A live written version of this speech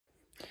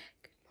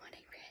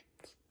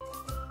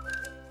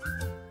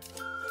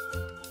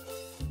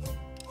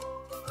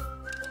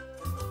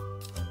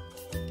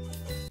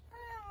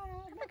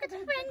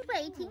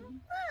waiting.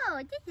 Oh,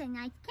 this is a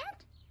nice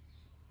cat.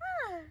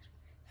 Oh,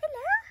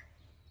 hello.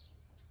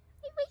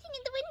 Are you waiting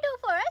in the window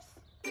for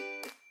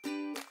us?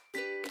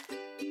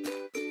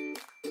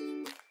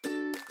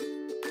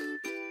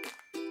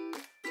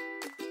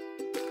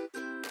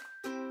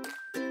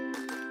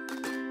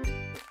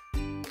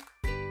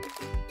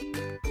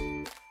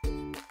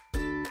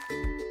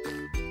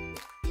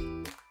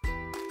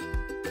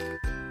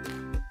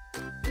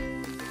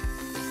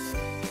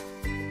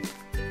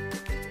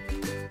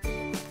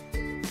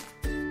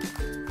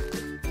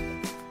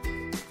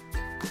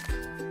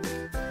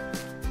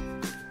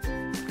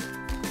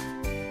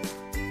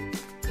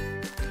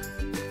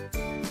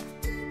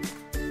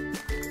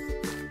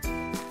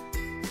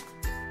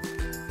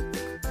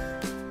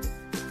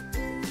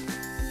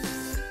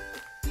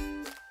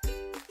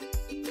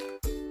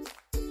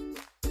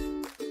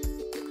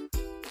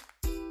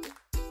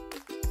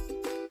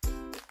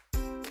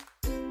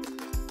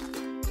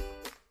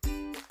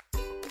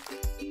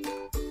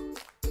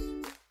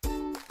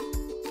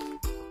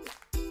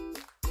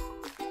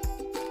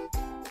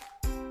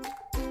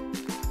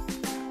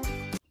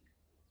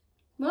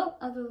 Well,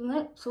 other than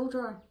that, it's all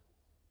dry.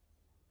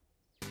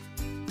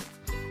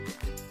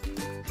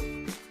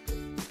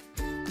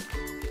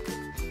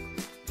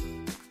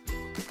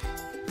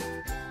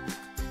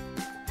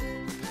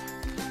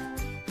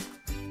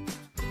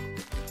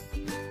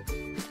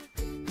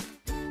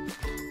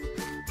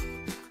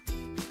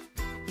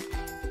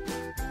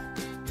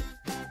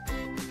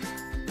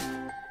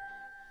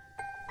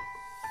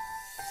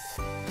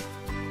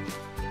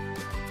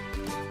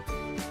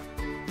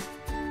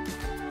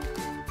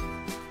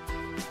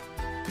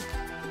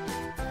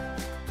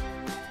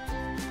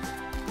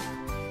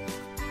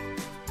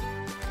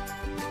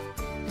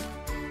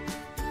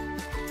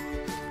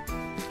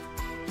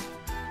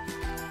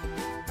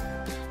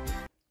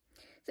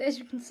 So as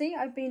you can see,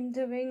 I've been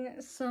doing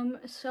some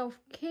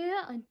self-care.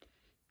 I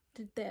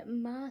did that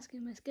mask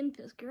and my skin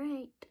feels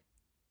great.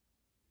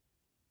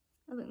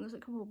 I think there's a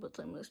couple of bits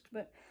I missed,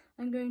 but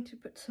I'm going to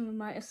put some of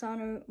my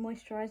Asano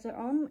moisturizer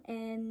on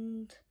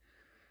and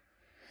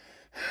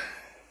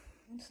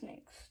what's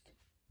next?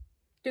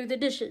 Do the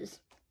dishes.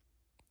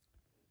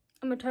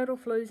 I'm a total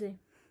floozy.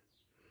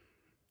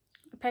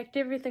 I packed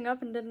everything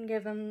up and didn't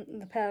give him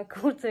the power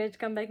cord, so I had to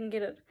come back and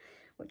get it.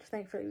 Which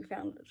thankfully we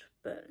found it,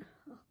 but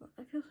oh God,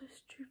 I feel so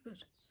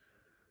stupid.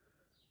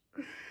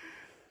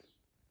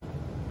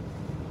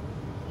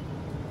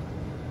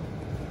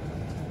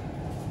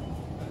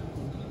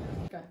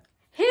 Go.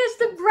 Here's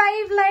the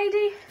brave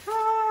lady.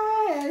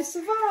 Hi, I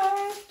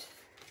survived.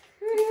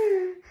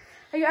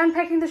 Are you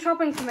unpacking the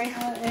shopping for me?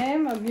 I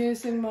am. I'm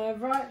using my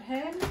right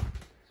hand.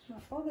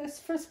 Oh, there's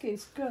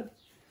Friskies. Good.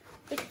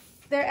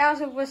 They're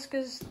out of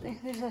whiskers.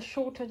 There's a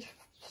shortage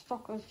of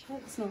stockers.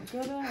 That's not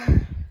good, eh?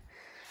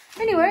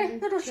 Anyway,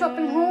 little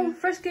shopping haul.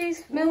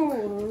 Friskies, milk,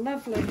 Oh,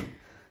 lovely.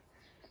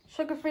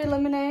 sugar-free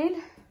lemonade,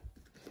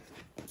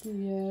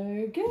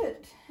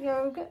 Yogurt.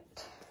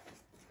 yogurt,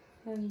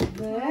 And that.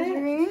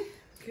 margarine.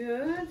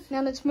 Good.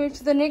 Now let's move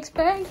to the next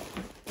bag.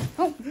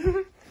 Oh.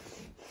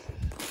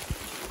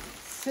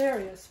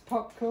 Serious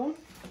popcorn.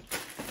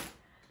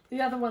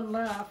 The other one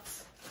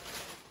laughs.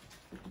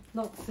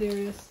 Not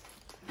serious.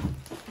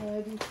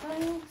 Loading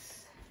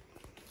things.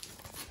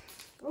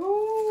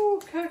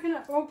 Oh,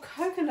 coconut. Oh,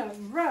 coconut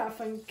rough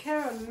and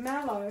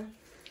caramello.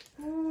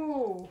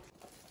 Oh.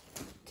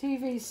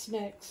 TV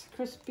snacks.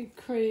 Krispy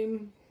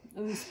Kreme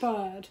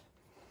inspired.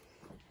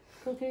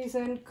 Cookies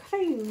and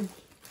cream.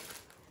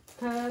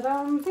 Put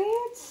on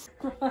beds.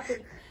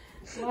 Right.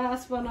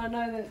 Last one, I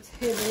know that's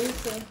heavy,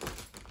 so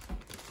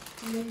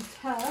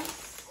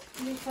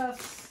let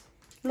us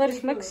Let us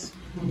be mix.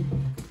 good.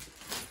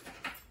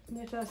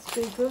 Let us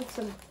be good.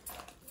 Some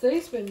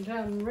these been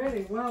done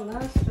really well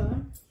last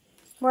time.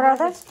 What are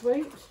they?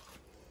 Sweet.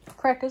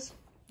 Crackers.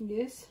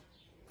 Yes.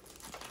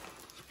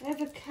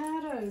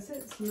 Avocados.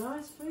 That's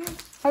nice for you.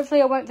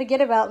 Hopefully I won't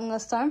forget about them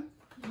this time.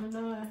 I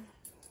know.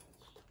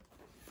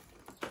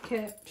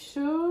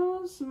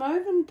 Capsules.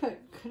 Movenpick.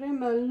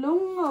 Crema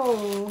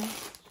lungo.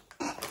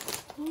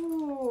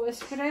 Oh,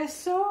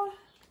 espresso.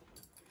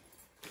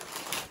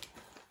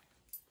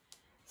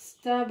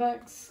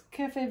 Starbucks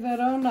Cafe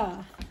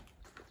Verona.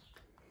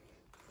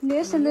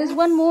 Yes, and there's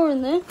one more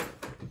in there.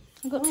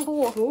 I've got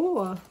four.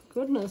 Four.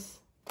 Goodness.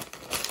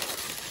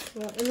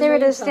 Right, in the There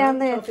it is, meantime, down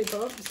there. Coffee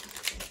pops.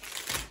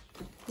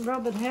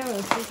 Robert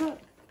Harris, is it?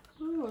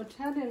 Oh,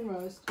 Italian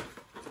roast.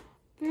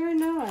 Very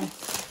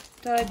nice.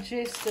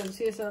 Digestives.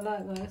 Yes, I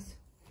like those.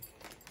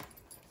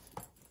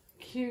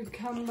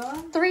 Cucumber.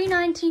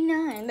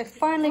 $3.99. They've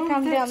finally Oh,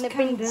 come down. that's They've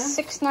come been down.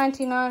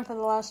 $6.99 for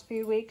the last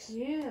few weeks.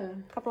 Yeah.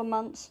 Couple of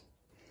months.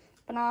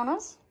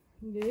 Bananas.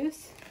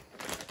 Yes.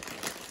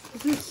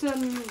 Is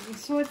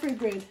this soy-free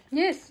bread?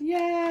 Yes.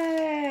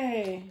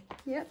 Yay!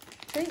 Yep.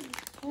 See?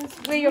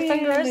 That's Where your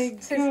finger is, really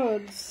it says-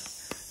 good.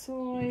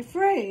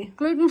 Soy-free.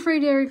 Gluten-free,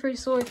 dairy-free,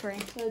 soy-free.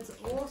 That's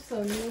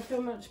awesome. I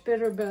feel much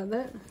better about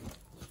that.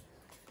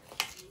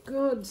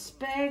 Good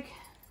spag.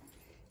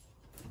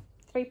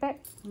 3-pack.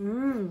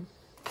 Mmm.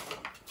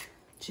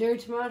 Cherry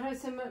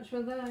tomatoes, how much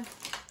were they?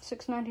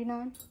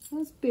 $6.99.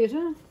 That's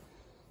better.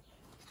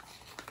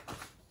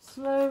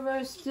 Slow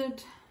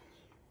roasted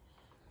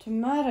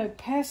tomato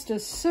pasta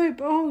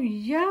soup. Oh,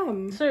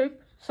 yum.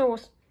 Soup,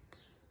 sauce.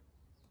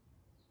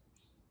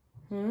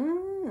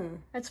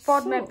 It's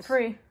FODMAP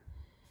free.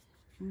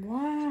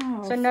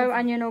 Wow. So no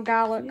onion or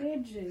garlic.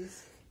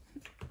 Veggies.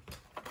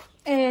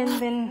 And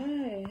then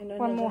Okay, and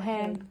one more another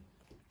ham.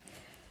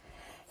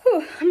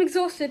 Whew, I'm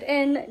exhausted,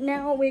 and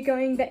now we're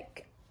going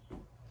back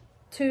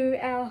to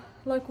our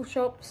local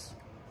shops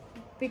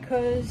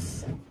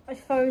because I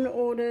phone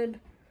ordered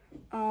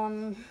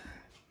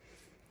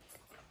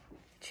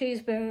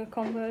cheeseburger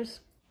combos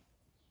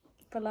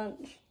for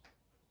lunch.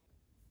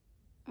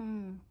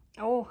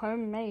 Oh,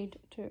 homemade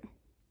too.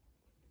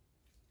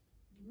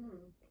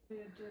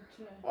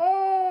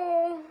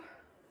 Oh,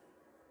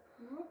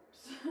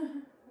 Whoops.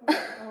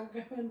 I'll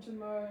go in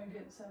tomorrow and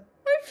get some.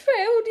 I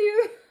failed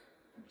you.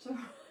 It's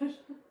alright.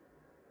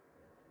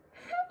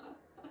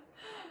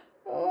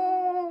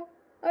 Oh,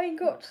 I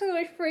got so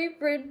much free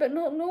bread, but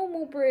not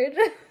normal bread.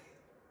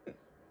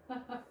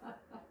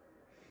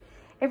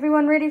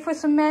 Everyone ready for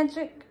some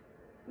magic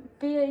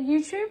via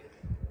YouTube?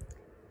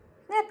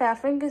 Snap our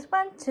fingers,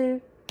 1,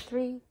 2,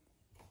 3.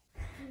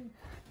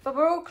 But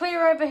we're all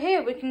clear over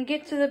here. We can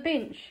get to the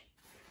bench.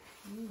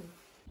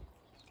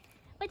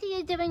 What are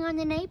you doing on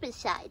the neighbour's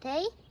side,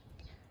 eh?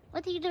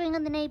 What are you doing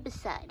on the neighbour's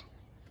side?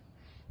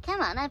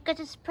 Come on, I've got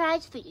a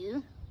surprise for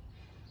you.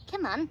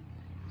 Come on.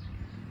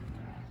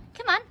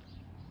 Come on.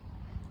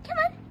 Come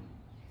on.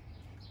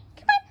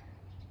 Come on.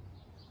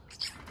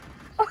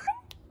 Oh.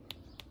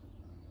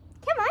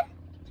 Come on.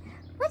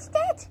 What's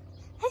that?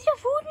 Has your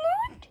food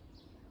moved?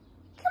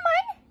 Come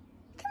on.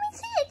 Come and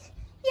see it.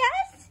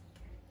 Yes?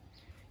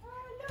 Oh,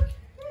 look.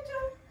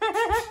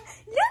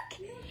 Look.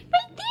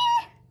 Right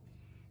there.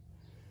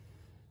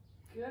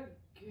 Good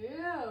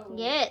girl.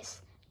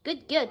 Yes.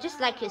 Good girl, just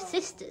like your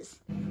sisters.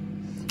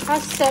 How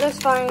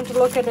satisfying to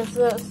look at is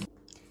this?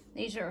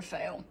 These are a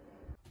fail.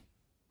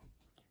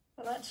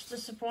 Well, that's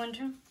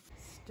disappointing.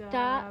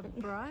 Star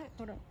bright.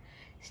 Hold on.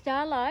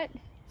 Starlight.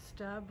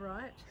 Star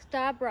bright.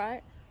 Star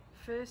bright.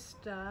 First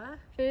star.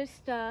 First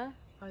star.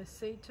 I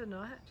see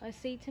tonight. I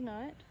see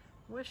tonight.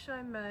 Wish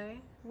I may.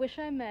 Wish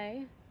I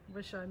may.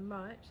 Wish I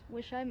might.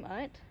 Wish I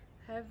might.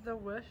 Have the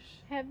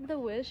wish. Have the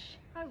wish.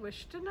 I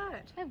wish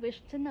tonight. I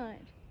wish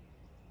tonight.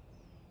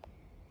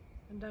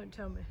 And don't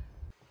tell me.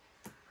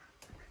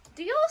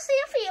 Do y'all see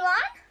a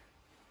feline?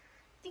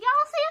 Do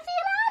y'all see a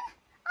feline?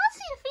 I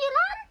see a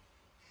feline.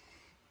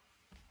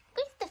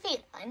 Where's the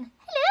feline?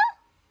 Hello?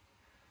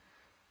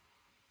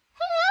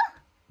 Hello?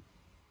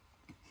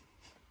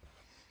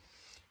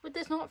 Would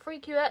this not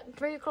freak you out at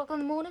 3 o'clock in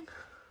the morning?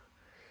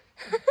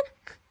 Should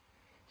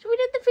we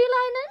let the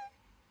feline in?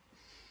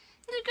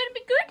 Is it going to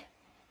be good?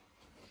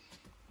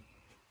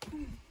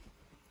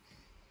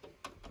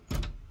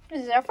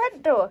 This is our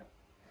front door.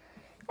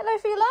 Hello,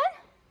 feline.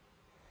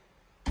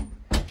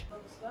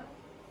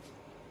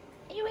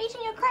 Are you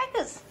eating your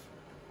crackers?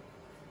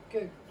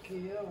 Good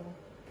girl.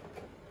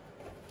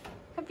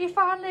 Have you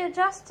finally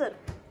adjusted?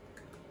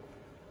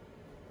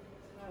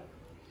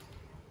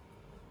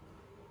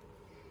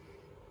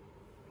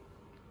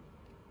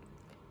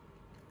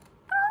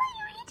 Oh,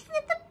 you're eating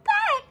at the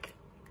back.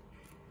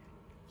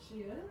 She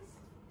is?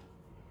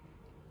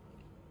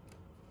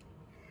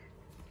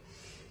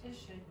 Is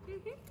she?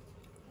 Mm-hmm.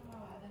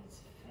 Oh, that's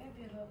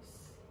fabulous.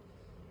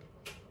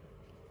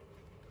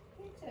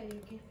 Peter,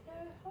 you get no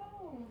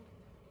hole.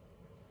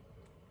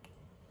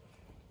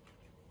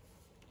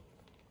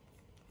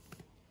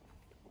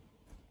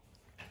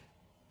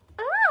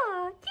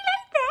 Oh, do you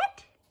like that?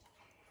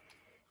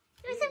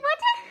 Was it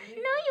water?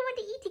 No, you want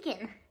to eat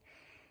again.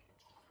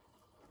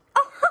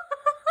 Oh.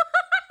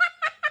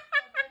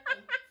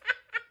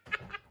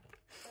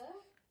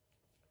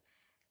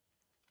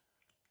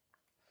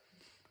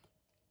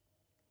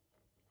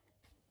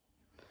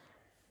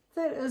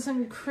 That is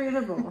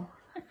incredible.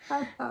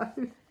 Hello.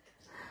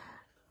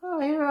 Oh,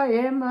 here I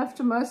am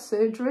after my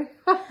surgery.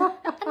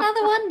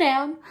 Another one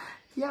down.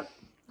 Yep.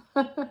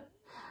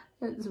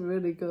 It's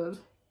really good.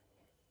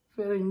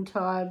 Feeling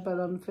tired, but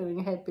I'm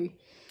feeling happy.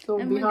 It's all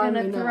And we're behind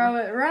going me to now. throw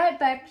it right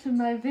back to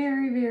my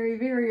very, very,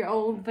 very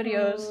old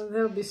videos. Oh,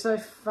 that'll be so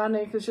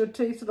funny because your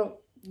teeth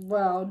look,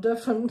 wow,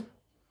 different.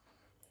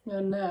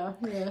 And now,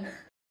 yeah.